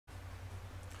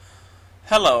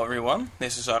Hello everyone,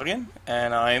 this is Arjen,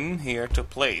 and I'm here to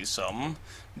play some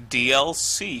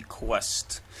DLC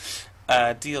Quest.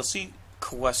 DLC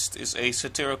Quest is a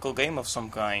satirical game of some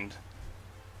kind.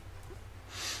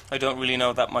 I don't really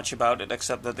know that much about it,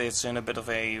 except that it's in a bit of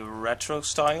a retro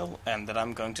style, and that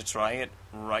I'm going to try it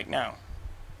right now.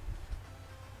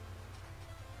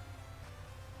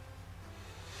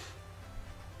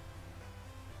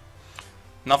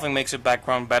 Nothing makes a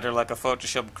background better like a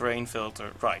Photoshop grain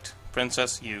filter. Right,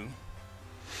 Princess you.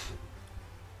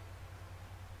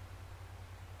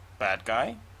 Bad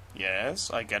guy?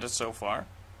 Yes, I get it so far.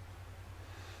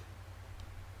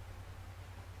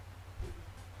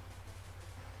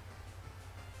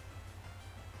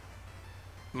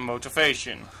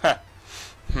 Motivation.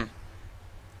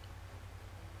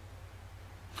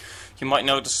 You might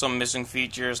notice some missing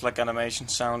features like animation,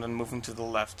 sound, and moving to the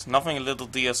left. Nothing a little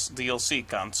DLC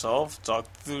can't solve. Talk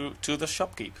to the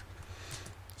shopkeep.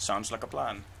 Sounds like a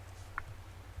plan.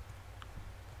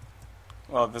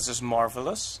 Well, this is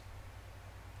marvelous.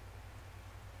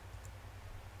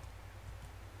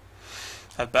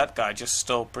 That bad guy just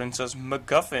stole Princess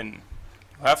MacGuffin. You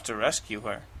have to rescue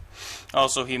her.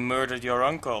 Also, he murdered your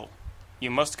uncle. You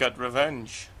must get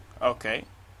revenge. Okay.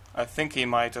 I think he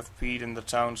might have peed in the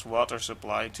town's water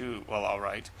supply too. Well,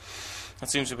 alright. That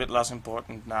seems a bit less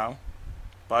important now.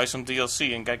 Buy some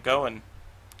DLC and get going.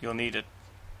 You'll need it.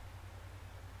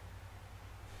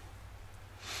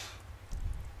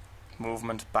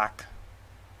 Movement back.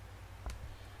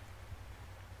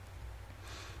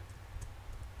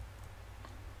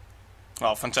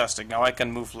 Well, fantastic. Now I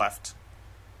can move left.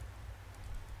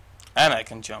 And I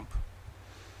can jump.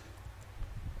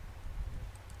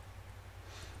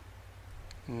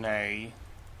 Nay.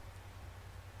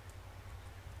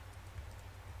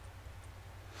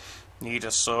 Need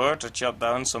a sword to chop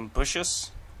down some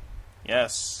bushes?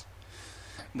 Yes.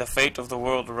 The fate of the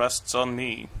world rests on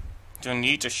me. You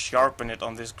need to sharpen it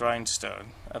on this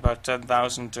grindstone. About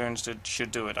 10,000 turns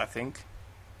should do it, I think.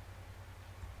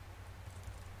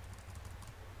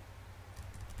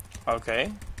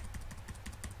 Okay.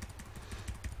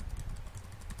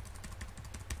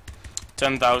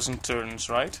 10,000 turns,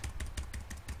 right?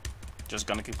 Just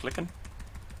gonna keep clicking.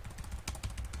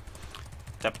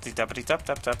 Tappity tappity tap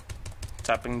tap tap.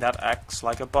 Tapping that axe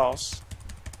like a boss.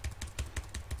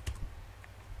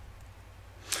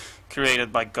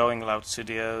 Created by Going Loud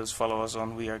Studios. Follow us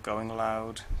on We Are Going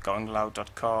Loud.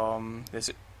 GoingLoud.com. This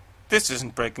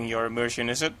isn't breaking your immersion,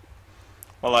 is it?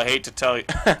 Well, I hate to tell you.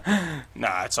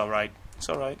 Nah, it's alright. It's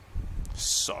alright.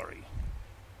 Sorry.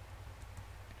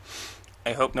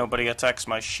 I hope nobody attacks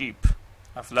my sheep.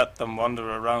 I've let them wander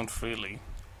around freely.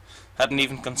 Hadn't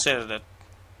even considered it.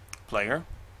 Player,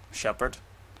 shepherd,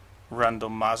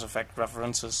 random Mass Effect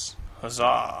references.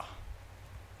 Huzzah!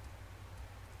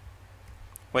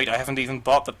 Wait, I haven't even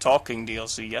bought the talking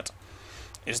DLC yet.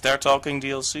 Is there talking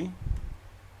DLC?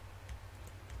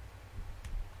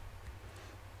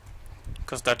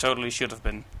 Because there totally should have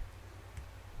been.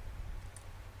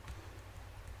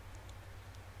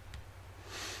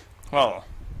 Well,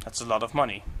 that's a lot of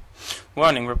money.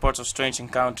 Warning, reports of strange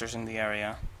encounters in the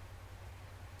area.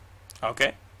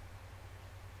 Okay.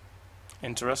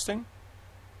 Interesting.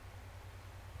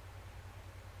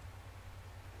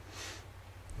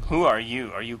 Who are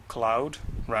you? Are you Cloud?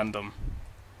 Random.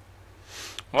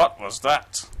 What was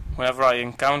that? Whenever I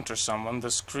encounter someone,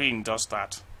 the screen does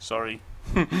that. Sorry.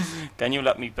 Can you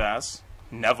let me pass?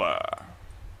 Never.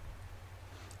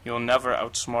 You'll never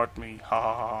outsmart me. Ha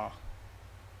ha ha.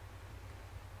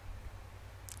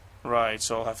 Right,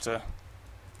 so I'll have to...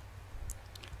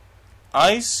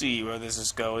 I see where this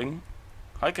is going.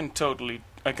 I can totally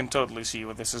see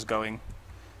where this is going.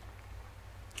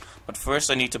 But first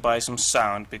I need to buy some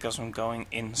sound, because I'm going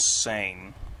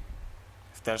insane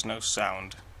if there's no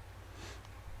sound.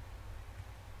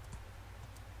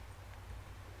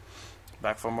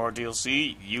 Back for more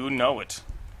DLC, you know it.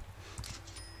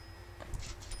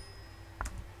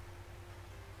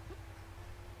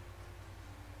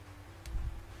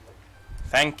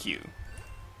 Thank you.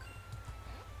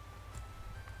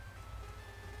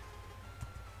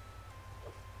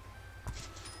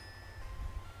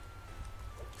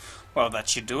 Well, that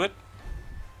should do it.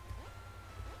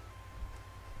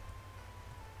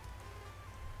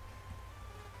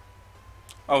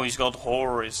 Oh, he's called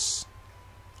Horace.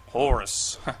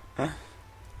 Horace.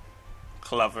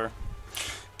 Clever.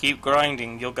 Keep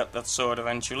grinding, you'll get that sword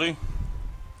eventually.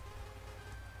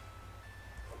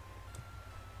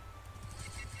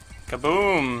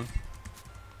 Kaboom!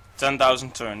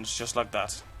 10,000 turns, just like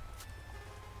that.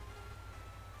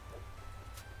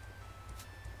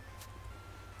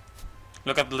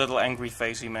 Look at the little angry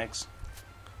face he makes.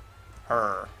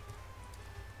 Her.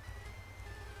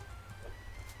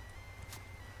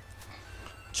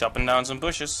 Chopping down some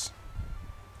bushes.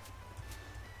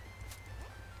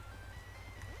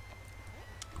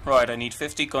 Right, I need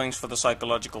 50 coins for the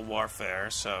psychological warfare,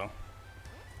 so...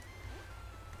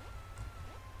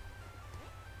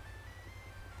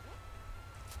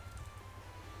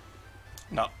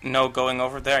 No going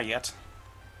over there yet.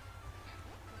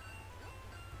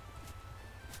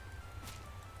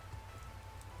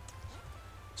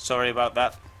 Sorry about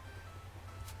that.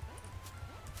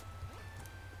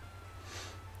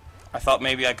 I thought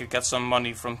maybe I could get some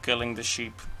money from killing the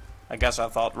sheep. I guess I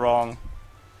thought wrong.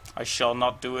 I shall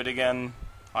not do it again.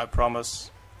 I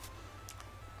promise.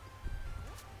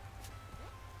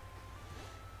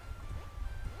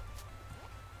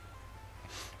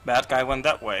 Bad guy went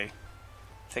that way.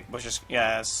 Thick bushes,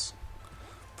 yes.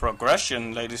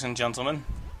 Progression, ladies and gentlemen.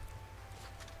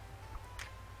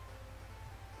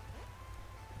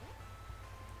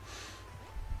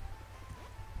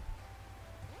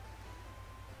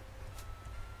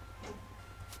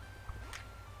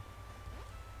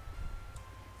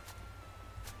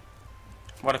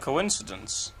 What a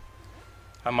coincidence.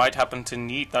 I might happen to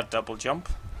need that double jump.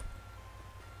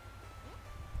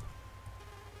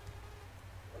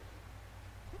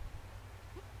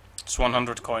 It's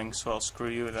 100 coins, well screw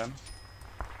you then.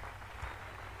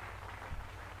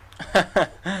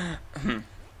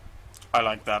 I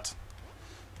like that.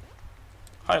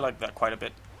 I like that quite a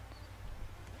bit.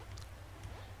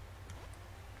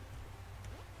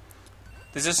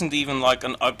 This isn't even like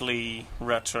an ugly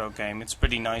retro game. It's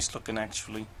pretty nice looking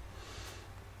actually.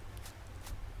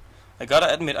 I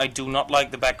gotta admit I do not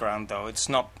like the background though. It's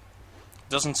not...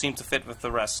 doesn't seem to fit with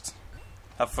the rest.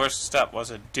 That first step was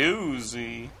a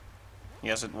doozy.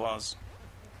 Yes it was.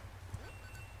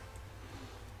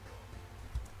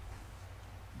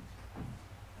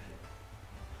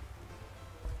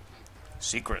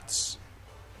 Secrets.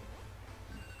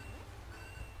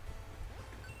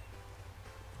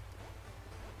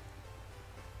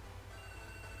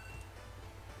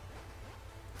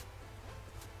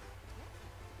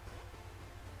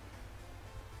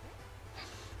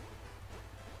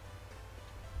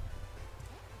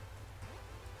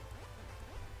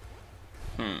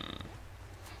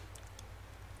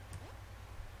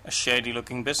 A shady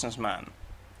looking businessman.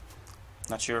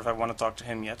 Not sure if I want to talk to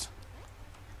him yet.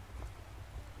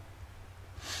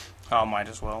 Oh, might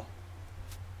as well.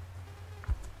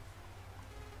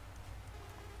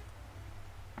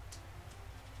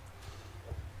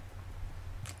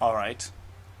 Alright.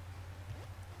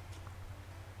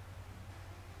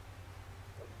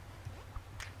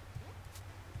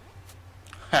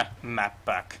 Ha, map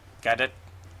back. Get it?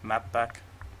 Map back.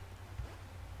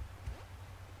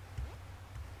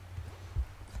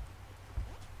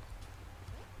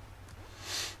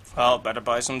 Well, better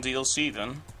buy some DLC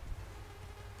then.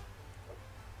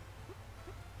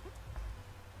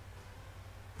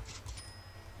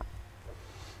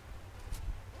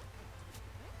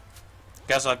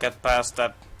 Guess I'll get past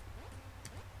that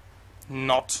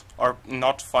not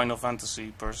Final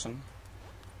Fantasy person.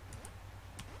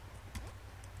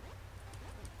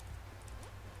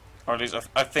 Or at least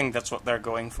I think that's what they're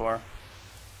going for.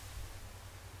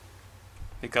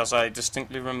 Because I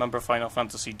distinctly remember Final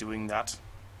Fantasy doing that.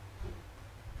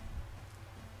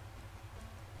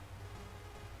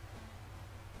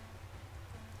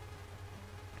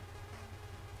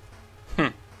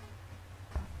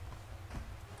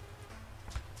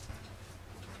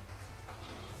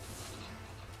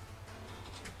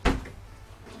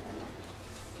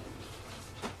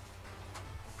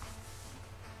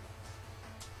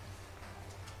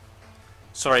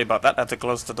 Sorry about that, I had to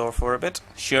close the door for a bit.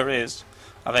 Sure is.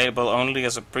 Available only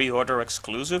as a pre-order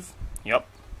exclusive? Yup.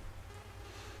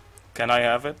 Can I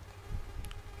have it?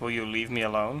 Will you leave me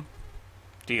alone?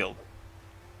 Deal.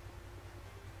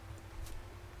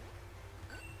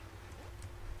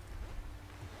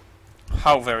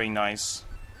 How very nice.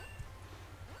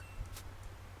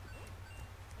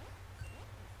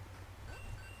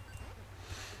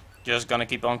 Just gonna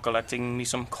keep on collecting me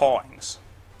some coins.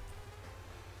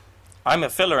 I'm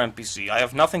a filler NPC. I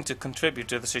have nothing to contribute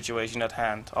to the situation at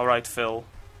hand. Alright, Phil.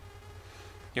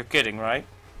 You're kidding, right?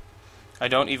 I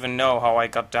don't even know how I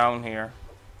got down here.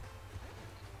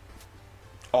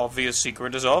 Obvious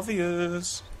secret is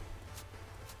obvious.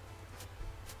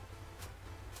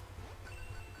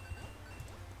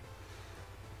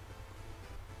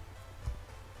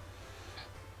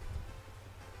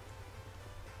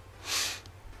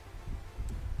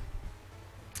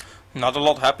 Not a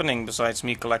lot happening besides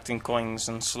me collecting coins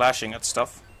and slashing at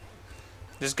stuff.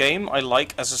 This game I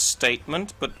like as a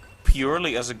statement, but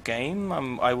purely as a game,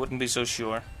 I wouldn't be so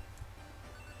sure.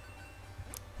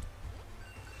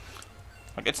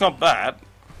 Like, it's not bad.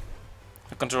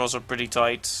 The controls are pretty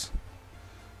tight.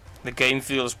 The game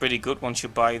feels pretty good once you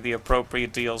buy the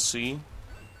appropriate DLC.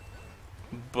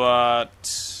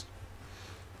 But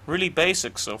really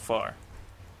basic so far.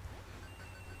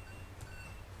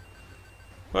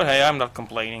 But hey, I'm not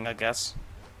complaining, I guess.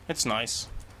 It's nice.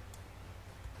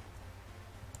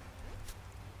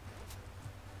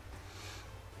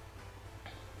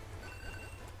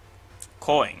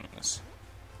 Coins.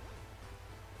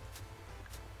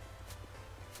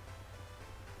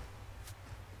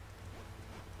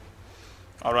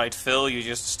 Alright, Phil, you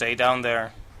just stay down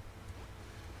there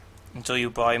until you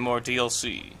buy more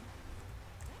DLC.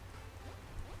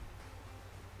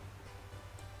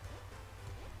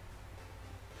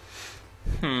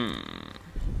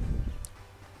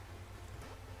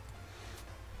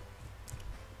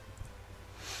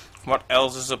 What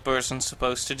else is a person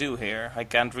supposed to do here? I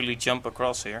can't really jump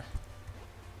across here.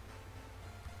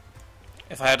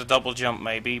 If I had a double jump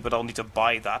maybe, but I'll need to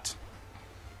buy that.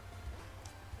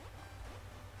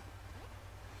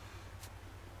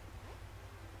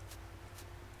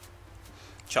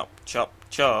 Chop, chop,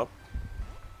 chop.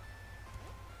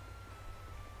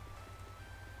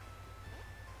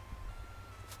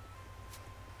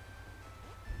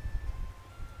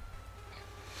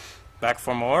 Back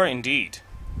for more, indeed.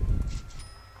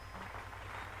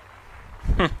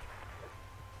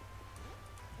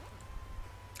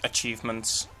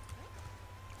 Achievements.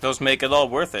 Those make it all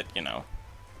worth it, you know.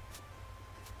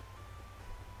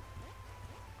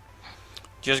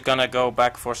 Just gonna go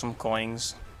back for some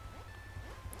coins.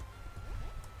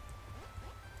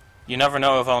 You never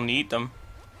know if I'll need them.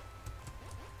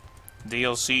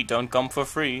 DLC don't come for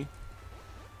free.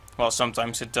 Well,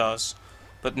 sometimes it does.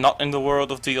 But not in the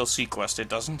world of DLC Quest, it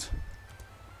doesn't.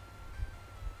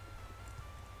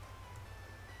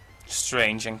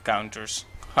 Strange encounters.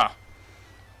 Ha.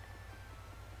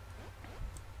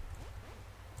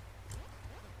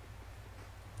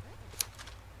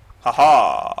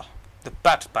 Haha! The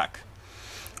Pat Pack.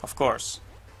 Of course.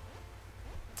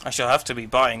 I shall have to be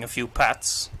buying a few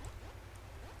pats.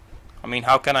 I mean,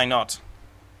 how can I not?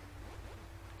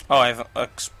 Oh,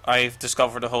 I've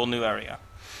discovered a whole new area.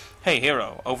 Hey,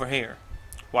 Hero, over here.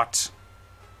 What?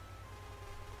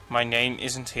 My name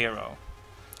isn't Hero.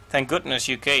 Thank goodness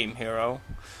you came, Hero.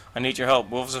 I need your help.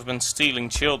 Wolves have been stealing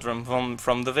children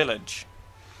from the village.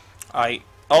 I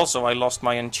lost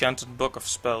my enchanted book of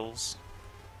spells.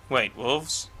 Wait,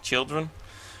 wolves? Children?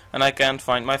 And I can't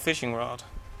find my fishing rod.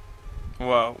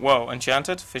 Whoa,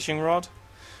 enchanted? Fishing rod?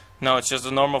 No, it's just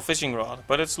a normal fishing rod,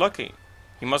 but it's lucky.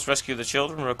 You must rescue the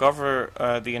children, recover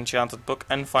the enchanted book,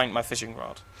 and find my fishing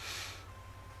rod.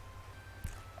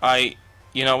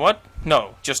 You know what?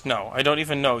 No, just no. I don't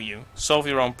even know you. Solve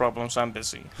your own problems, I'm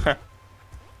busy.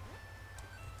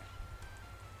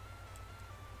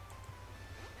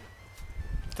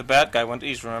 The bad guy went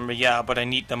east, remember? Yeah, but I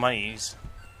need the monies.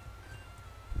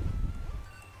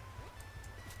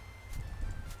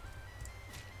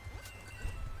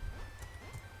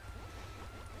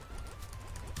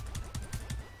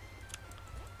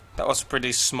 That was a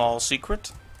pretty small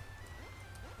secret.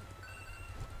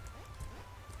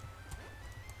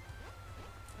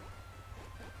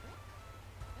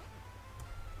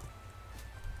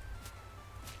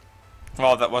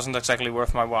 Well, that wasn't exactly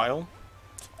worth my while.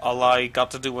 All I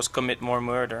got to do was commit more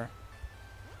murder.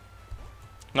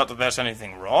 Not that there's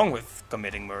anything wrong with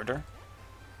committing murder.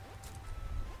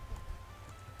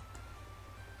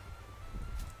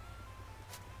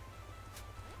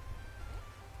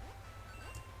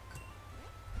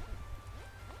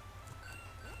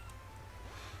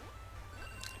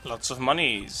 Lots of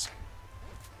monies.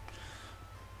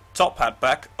 Top hat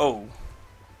back. Oh,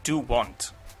 do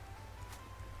want.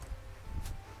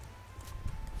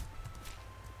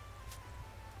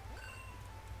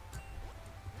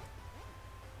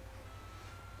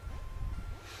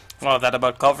 Well, that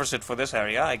about covers it for this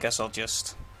area. I guess I'll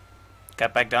just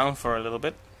get back down for a little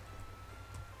bit.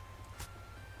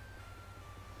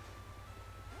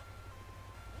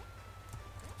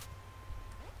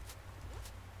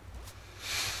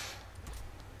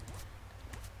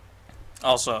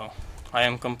 Also, I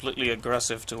am completely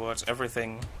aggressive towards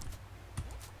everything.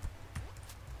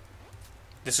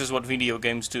 This is what video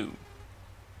games do.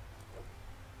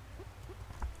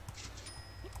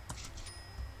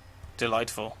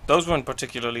 Delightful. Those weren't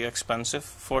particularly expensive,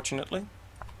 fortunately.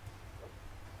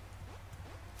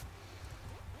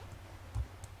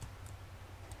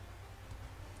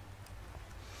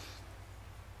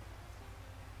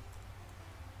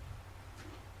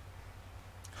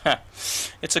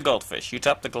 It's a goldfish. You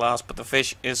tap the glass, but the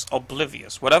fish is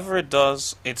oblivious. Whatever it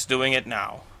does, it's doing it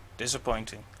now.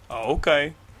 Disappointing.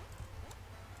 Okay.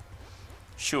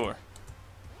 Sure.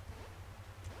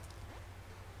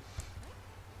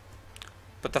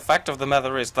 But the fact of the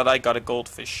matter is that I got a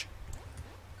goldfish.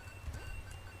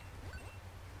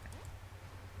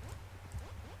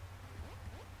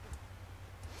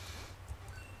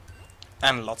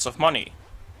 And lots of money.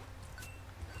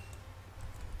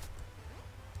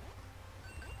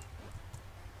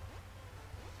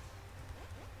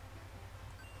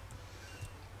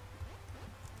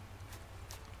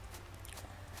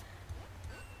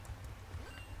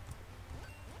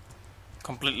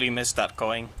 Completely missed that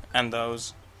coin and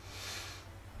those.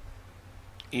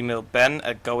 Email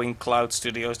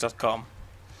ben@goingcloudstudios.com.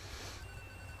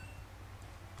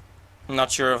 I'm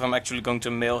not sure if I'm actually going to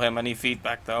mail him any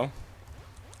feedback though.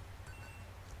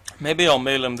 Maybe I'll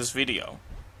mail him this video.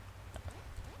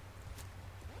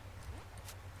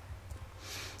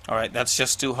 Alright, that's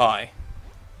just too high.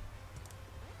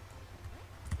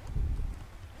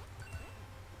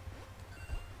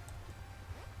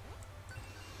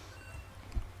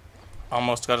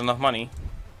 Almost got enough money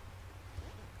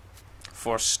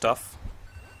for stuff.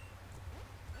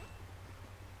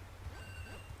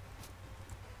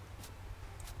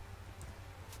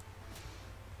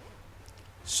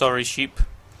 Sorry, sheep.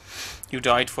 You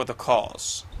died for the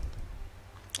cause.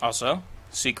 Also,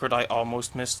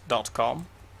 secretialmostmissed.com.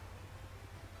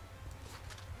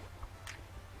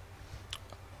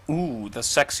 Ooh, the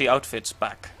sexy outfit's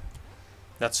back.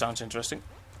 That sounds interesting.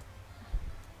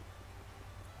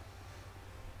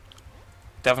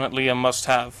 Definitely a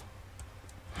must-have.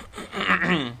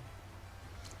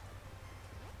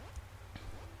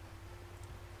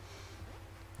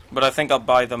 But I think I'll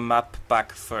buy the map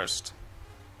back first.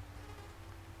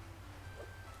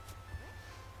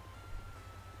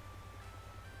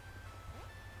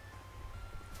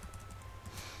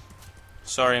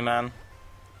 Sorry, man.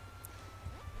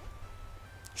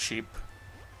 Sheep.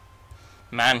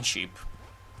 Man sheep.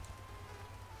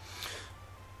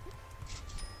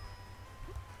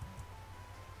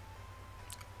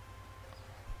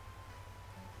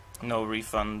 No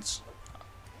refunds.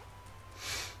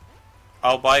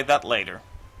 I'll buy that later.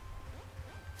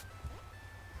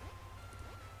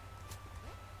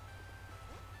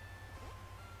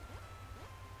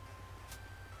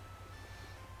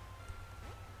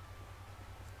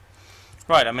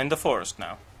 Right, I'm in the forest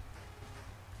now.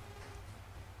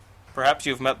 Perhaps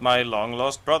you've met my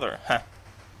long-lost brother, huh?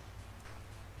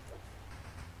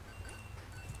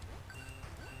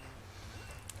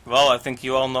 Well, I think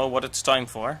you all know what it's time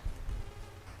for.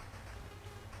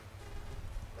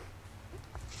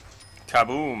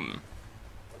 Kaboom!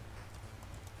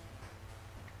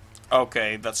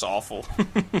 Okay, that's awful.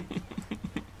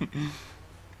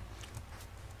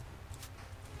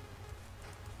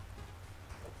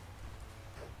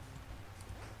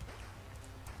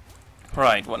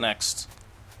 Right, what next?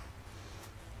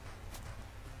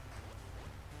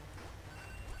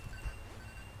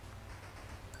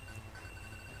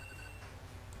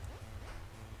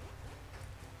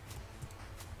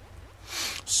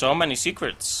 So many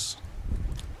secrets.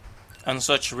 And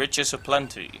such riches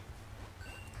aplenty.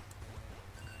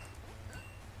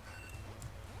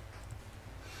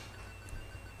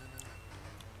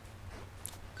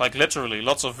 Like literally,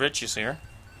 lots of riches here.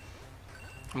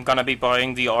 I'm gonna be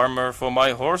buying the armor for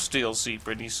my horse DLC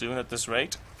pretty soon at this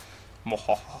rate.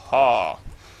 Mohaha.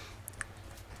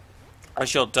 I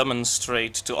shall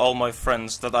demonstrate to all my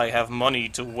friends that I have money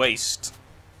to waste.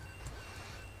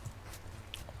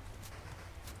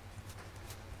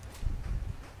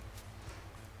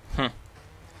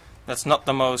 That's not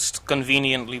the most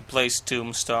conveniently placed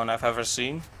tombstone I've ever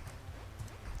seen.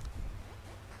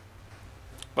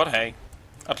 But hey,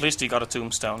 at least he got a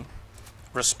tombstone.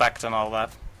 Respect and all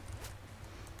that.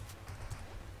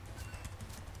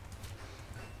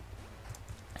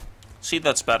 See,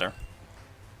 that's better.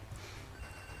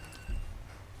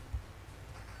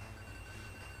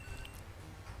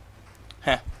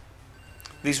 Heh.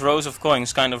 These rows of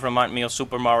coins kind of remind me of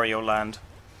Super Mario Land.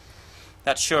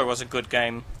 That sure was a good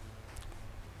game.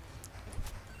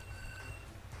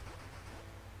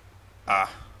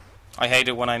 Ah. I hate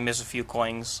it when I miss a few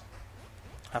coins.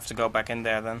 Have to go back in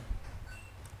there then.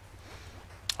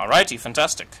 Alrighty,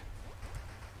 fantastic.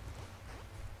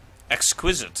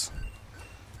 Exquisite.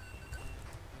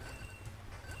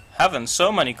 Having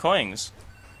so many coins.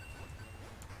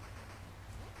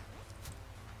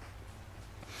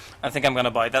 I think I'm gonna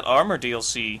buy that armor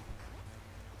DLC.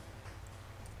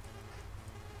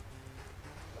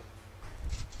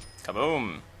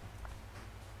 Kaboom.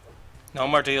 No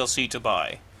more DLC to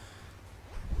buy.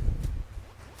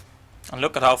 And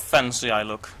look at how fancy I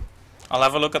look. I'll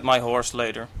have a look at my horse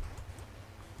later.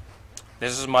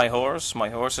 This is my horse. My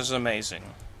horse is amazing.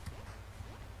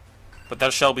 But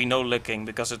there shall be no licking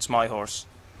because it's my horse.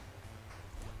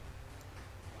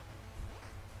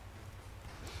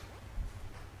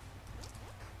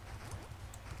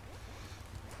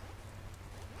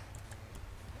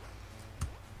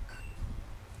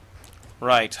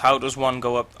 Right, how does one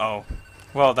go up? Oh,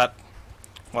 well, that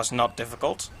was not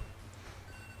difficult.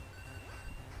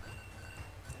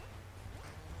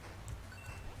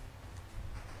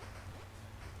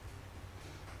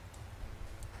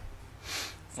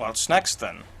 What's next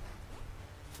then?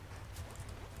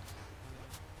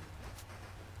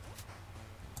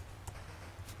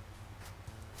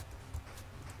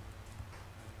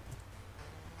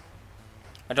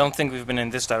 I don't think we've been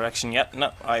in this direction yet.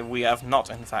 No, we have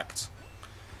not, in fact.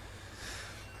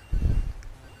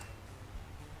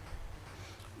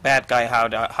 Bad guy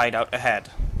hideout ahead.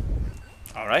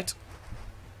 Alright.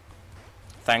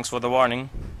 Thanks for the warning.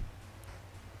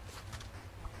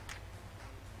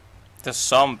 The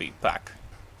zombie pack.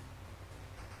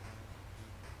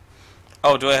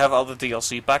 Oh, do I have all the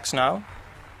DLC packs now?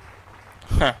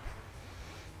 Huh.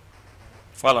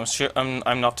 Well,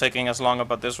 I'm not taking as long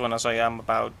about this one as I am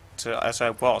about as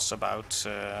I was about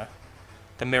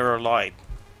the Mirror Light.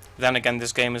 Then again,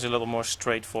 this game is a little more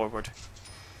straightforward.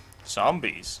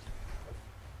 Zombies.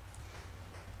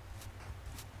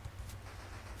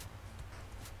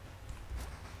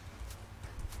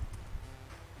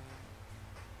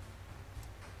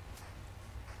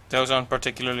 Those aren't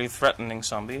particularly threatening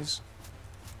zombies.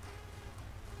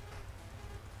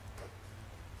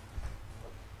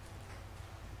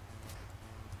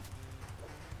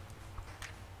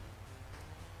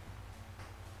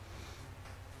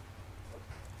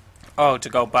 Oh, to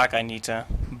go back I need to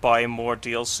buy more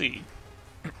DLC.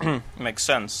 Makes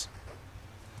sense.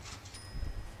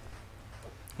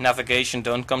 Navigation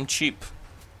don't come cheap.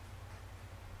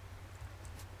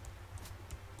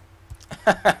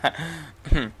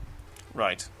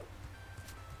 Right.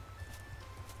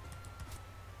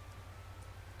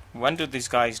 When do these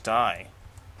guys die?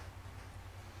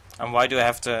 And why do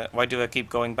I keep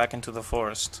going back into the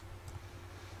forest?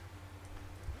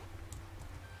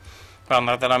 Well,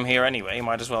 now that I'm here anyway,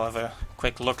 might as well have a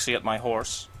quick look-see at my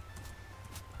horse.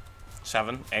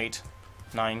 7, 8,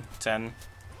 9, 10,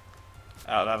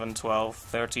 11, 12,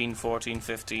 13, 14,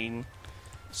 15,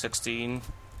 16,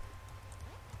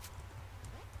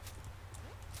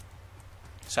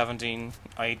 17,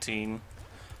 18,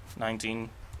 19,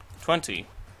 20.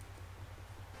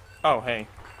 Oh, hey.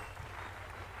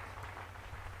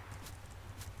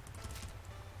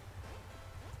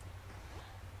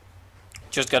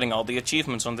 Just getting all the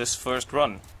achievements on this first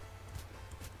run.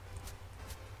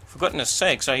 For goodness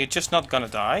sakes, are you just not gonna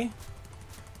die?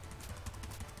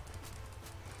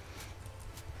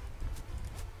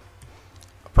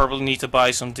 I probably need to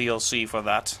buy some DLC for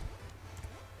that.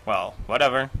 Well,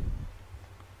 whatever.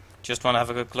 Just want to have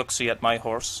a good look-see at my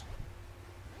horse.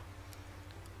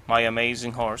 My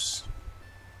amazing horse.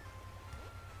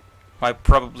 My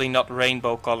probably not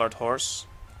rainbow-colored horse.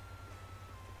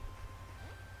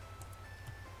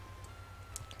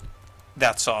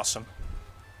 That's awesome.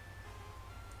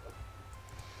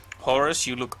 Horace,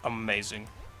 you look amazing.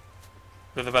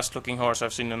 You're the best looking horse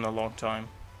I've seen in a long time.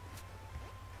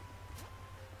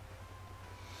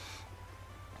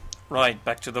 Right,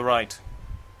 back to the right.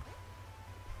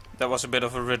 That was a bit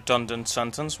of a redundant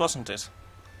sentence, wasn't it?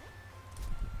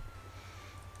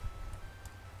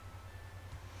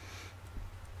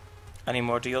 Any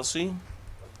more DLC?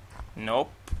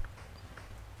 Nope.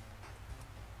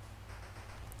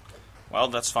 Well,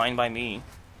 that's fine by me.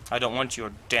 I don't want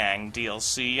your dang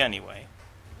DLC anyway.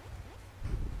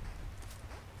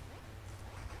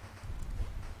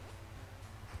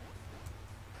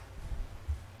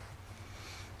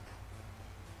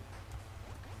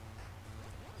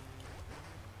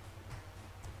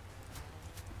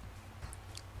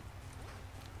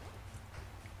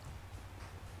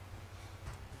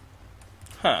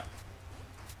 Huh.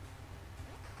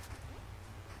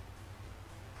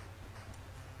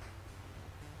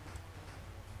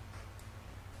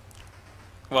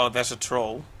 Well, there's a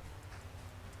troll.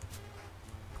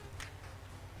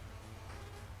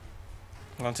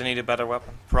 I'm going to need a better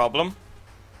weapon. Problem?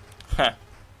 Huh.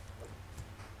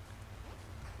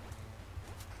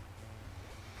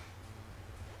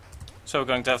 So we're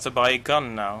going to have to buy a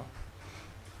gun now.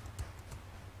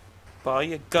 Buy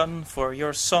a gun for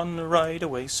your son right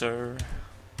away, sir.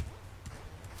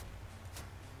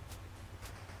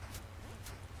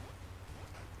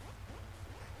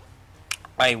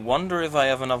 I wonder if I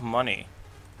have enough money.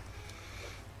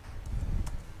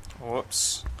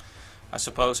 Whoops. I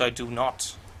suppose I do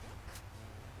not.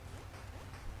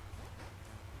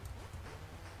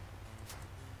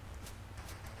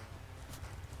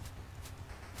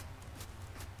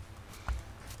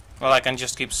 Well, I can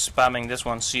just keep spamming this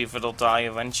one, see if it'll die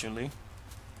eventually.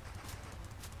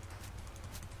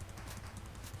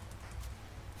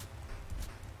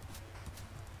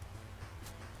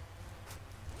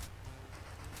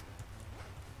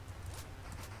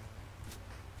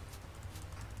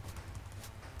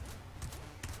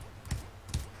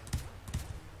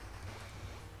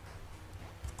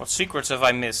 What secrets have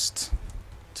I missed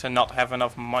to not have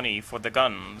enough money for the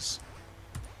guns?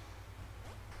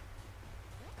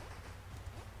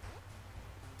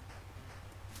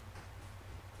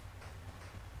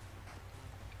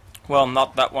 Well,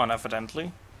 not that one,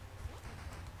 evidently.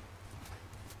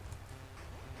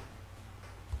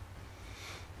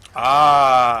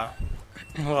 Ah,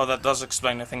 well, that does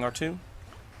explain a thing or two.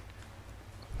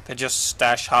 They just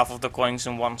stash half of the coins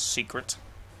in one secret.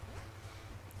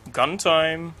 Gun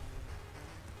time.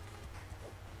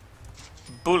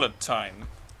 Bullet time.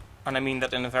 And I mean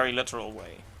that in a very literal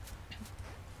way.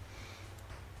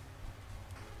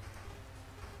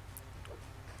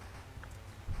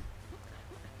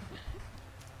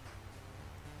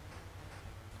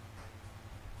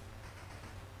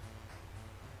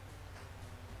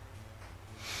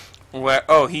 Where?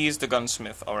 Oh, he is the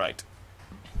gunsmith. Alright.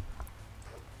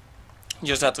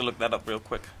 Just had to look that up real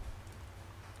quick.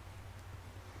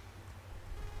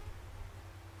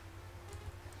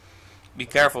 Be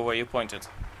careful where you point it.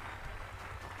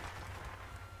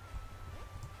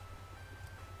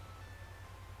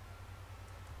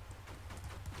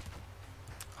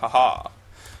 Haha.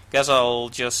 Guess I'll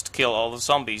just kill all the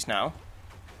zombies now.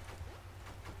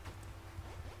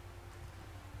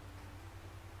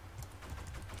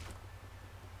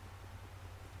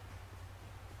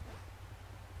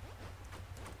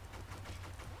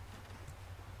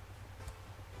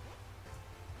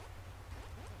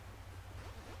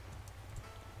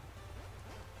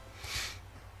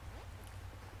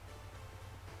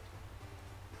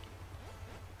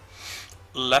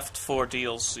 Left 4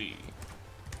 DLC.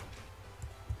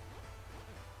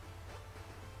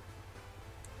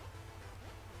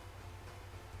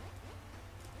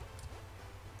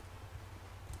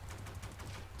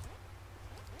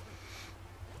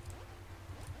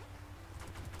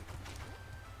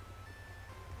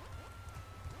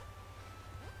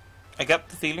 I get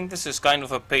the feeling this is kind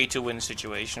of a pay-to-win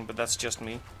situation, but that's just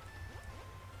me.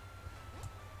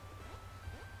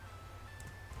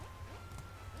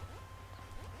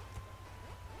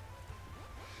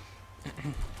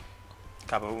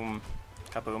 Kaboom.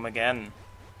 Kaboom again.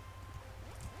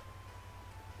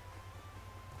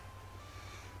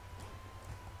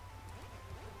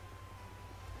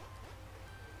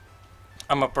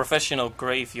 I'm a professional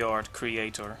graveyard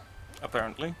creator,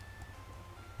 apparently.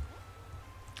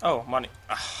 Oh, money.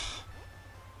 Ah.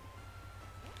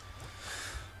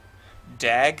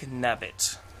 Dag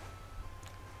nabbit.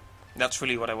 That's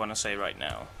really what I want to say right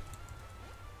now.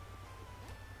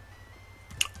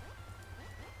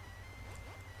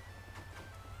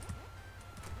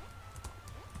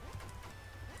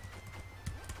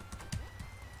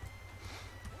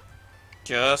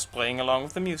 Just playing along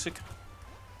with the music.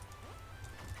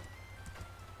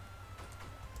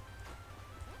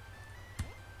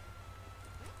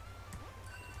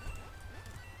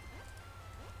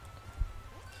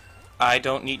 I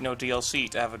don't need no DLC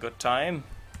to have a good time.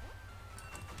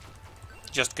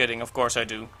 Just kidding, of course I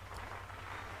do.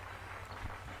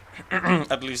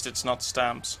 At least it's not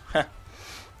stamps.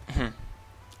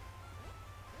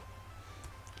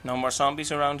 No more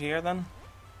zombies around here then?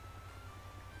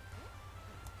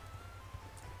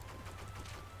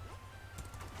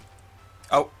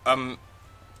 Oh, I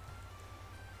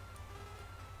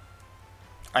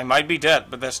might be dead,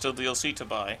 but there's still DLC to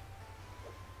buy.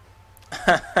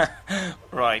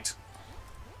 Right.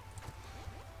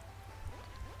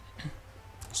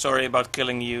 Sorry about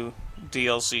killing you,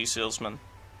 DLC salesman.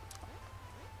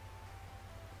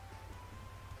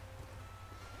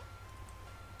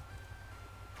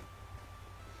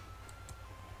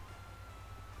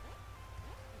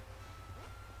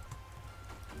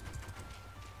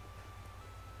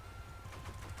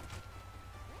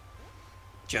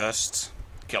 Just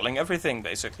killing everything,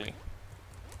 basically.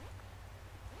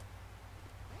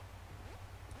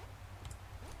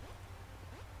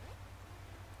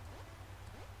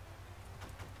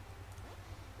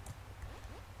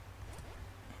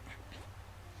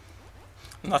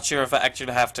 I'm not sure if I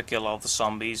actually have to kill all the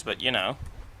zombies, but you know.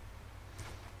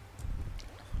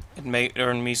 It may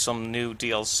earn me some new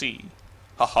DLC.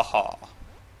 Ha ha ha.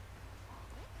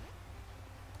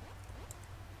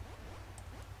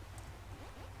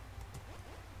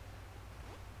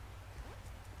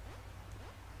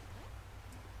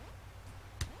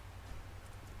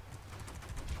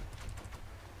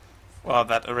 Well,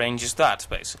 that arranges that,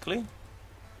 basically.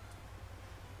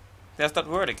 There's that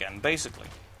word again, basically.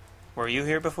 Were you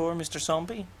here before, Mr.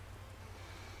 Zombie?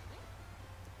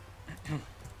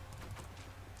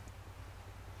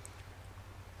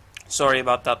 Sorry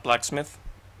about that, blacksmith.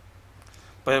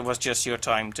 But it was just your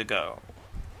time to go.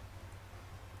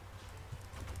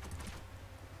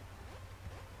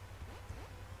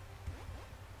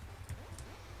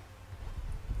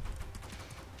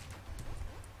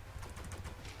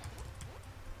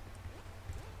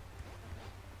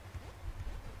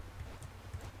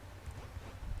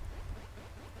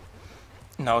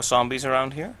 No zombies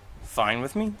around here? Fine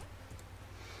with me.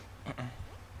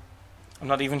 I'm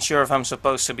not even sure if I'm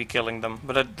supposed to be killing them,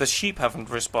 but the sheep haven't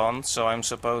respawned, so I'm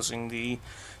supposing the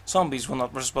zombies will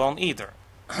not respawn either.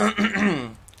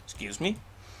 Excuse me.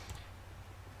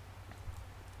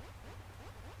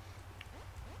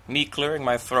 Me clearing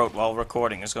my throat while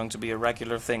recording is going to be a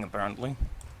regular thing, apparently.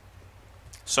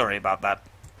 Sorry about that.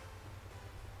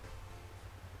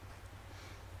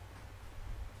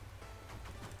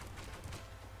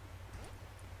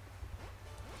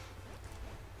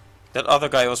 That other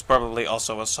guy was probably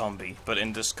also a zombie, but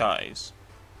in disguise.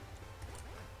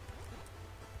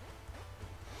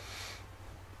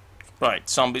 Right,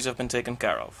 zombies have been taken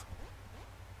care of.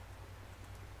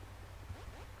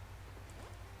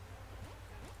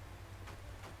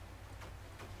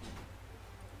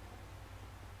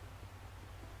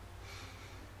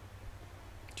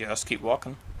 Just keep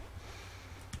walking.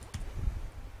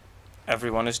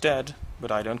 Everyone is dead,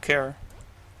 but I don't care.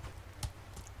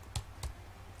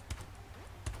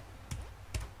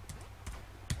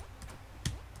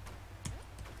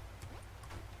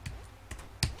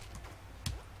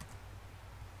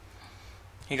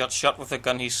 He got shot with the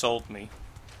gun he sold me.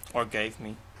 Or gave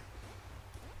me.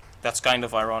 That's kind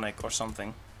of ironic or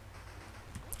something.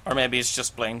 Or maybe it's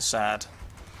just plain sad.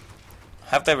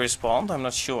 Have they respawned? I'm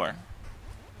not sure.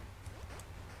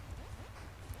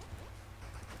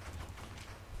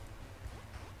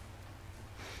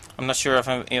 I'm not sure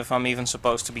if I'm even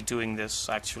supposed to be doing this,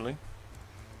 actually.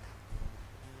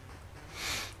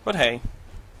 But hey.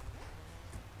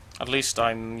 At least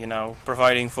I'm, you know,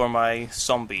 providing for my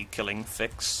zombie killing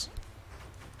fix.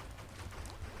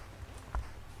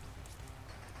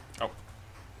 Oh.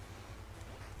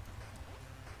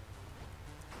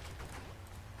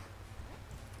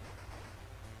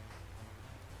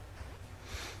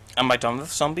 Am I done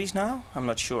with zombies now? I'm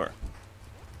not sure.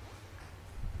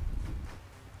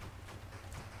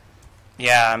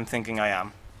 Yeah, I'm thinking I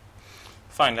am.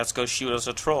 Fine, let's go shoot us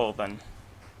a troll then.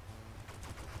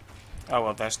 Oh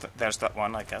well, there's that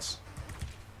one, I guess.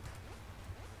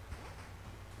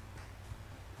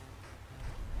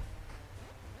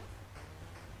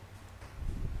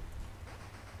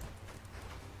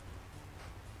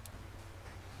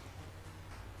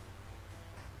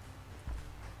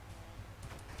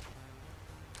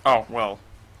 Oh, well.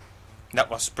 That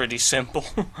was pretty simple.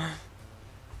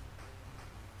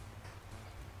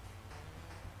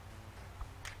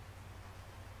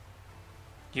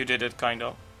 You did it, kind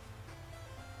of.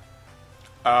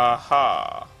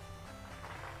 Aha.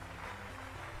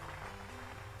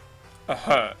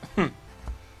 Aha.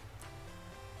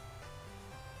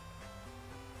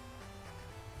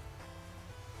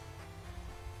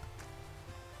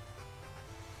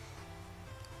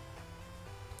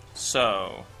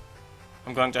 So,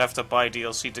 I'm going to have to buy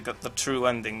DLC to get the true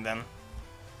ending then.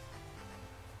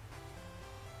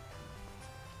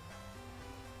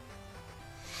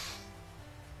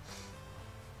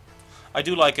 I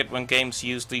do like it when games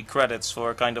use the credits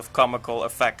for a kind of comical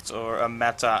effect or a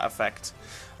meta effect.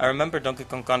 I remember Donkey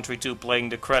Kong Country 2 playing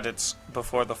the credits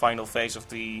before the final phase of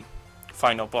the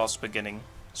final boss beginning.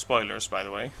 Spoilers, by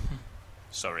the way.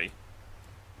 Sorry.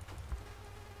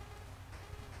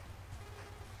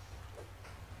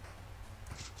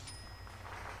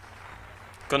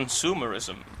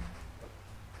 Consumerism.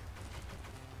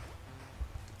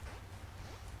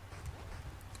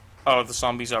 Oh, the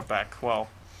zombies are back. Well,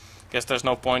 guess there's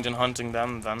no point in hunting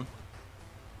them then.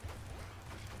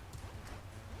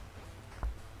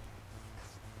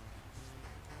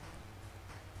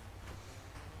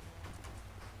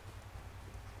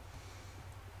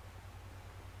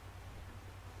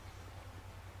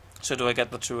 So do I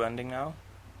get the true ending now?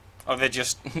 Oh, they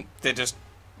just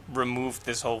removed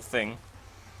this whole thing.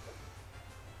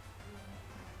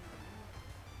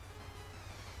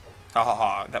 Ha ha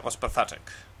ha, that was pathetic.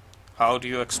 How do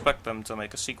you expect them to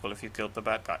make a sequel if you killed the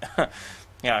bad guy?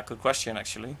 Yeah, good question,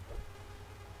 actually.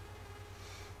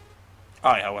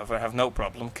 I, however, have no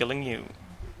problem killing you.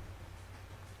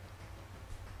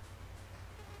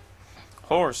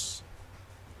 Horse.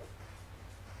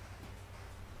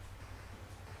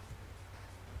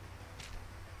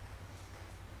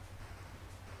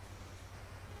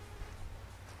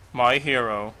 My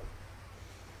hero.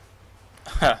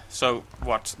 So,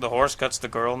 what? The horse gets the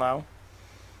girl now?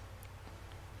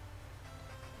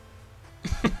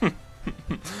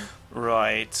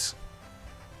 Right.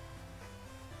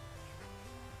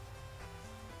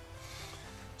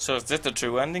 So is this the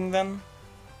true ending then?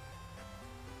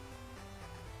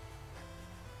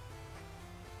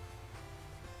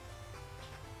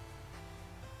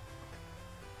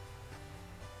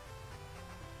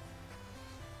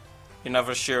 You're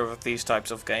never sure with these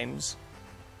types of games.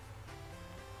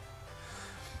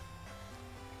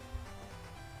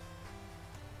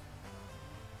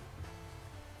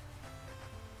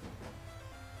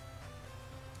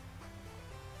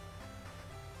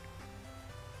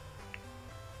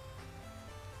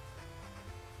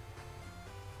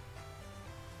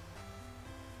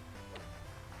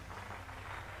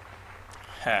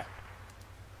 Heh.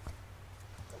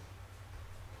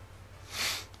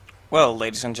 Well,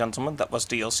 ladies and gentlemen, that was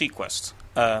DLC Quest.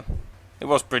 It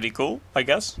was pretty cool, I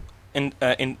guess. In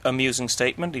amusing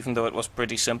statement, even though it was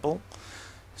pretty simple.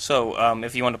 So,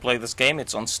 if you want to play this game,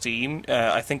 it's on Steam.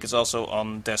 I think it's also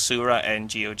on Desura and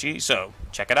GOG, so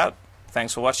check it out.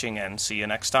 Thanks for watching and see you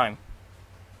next time.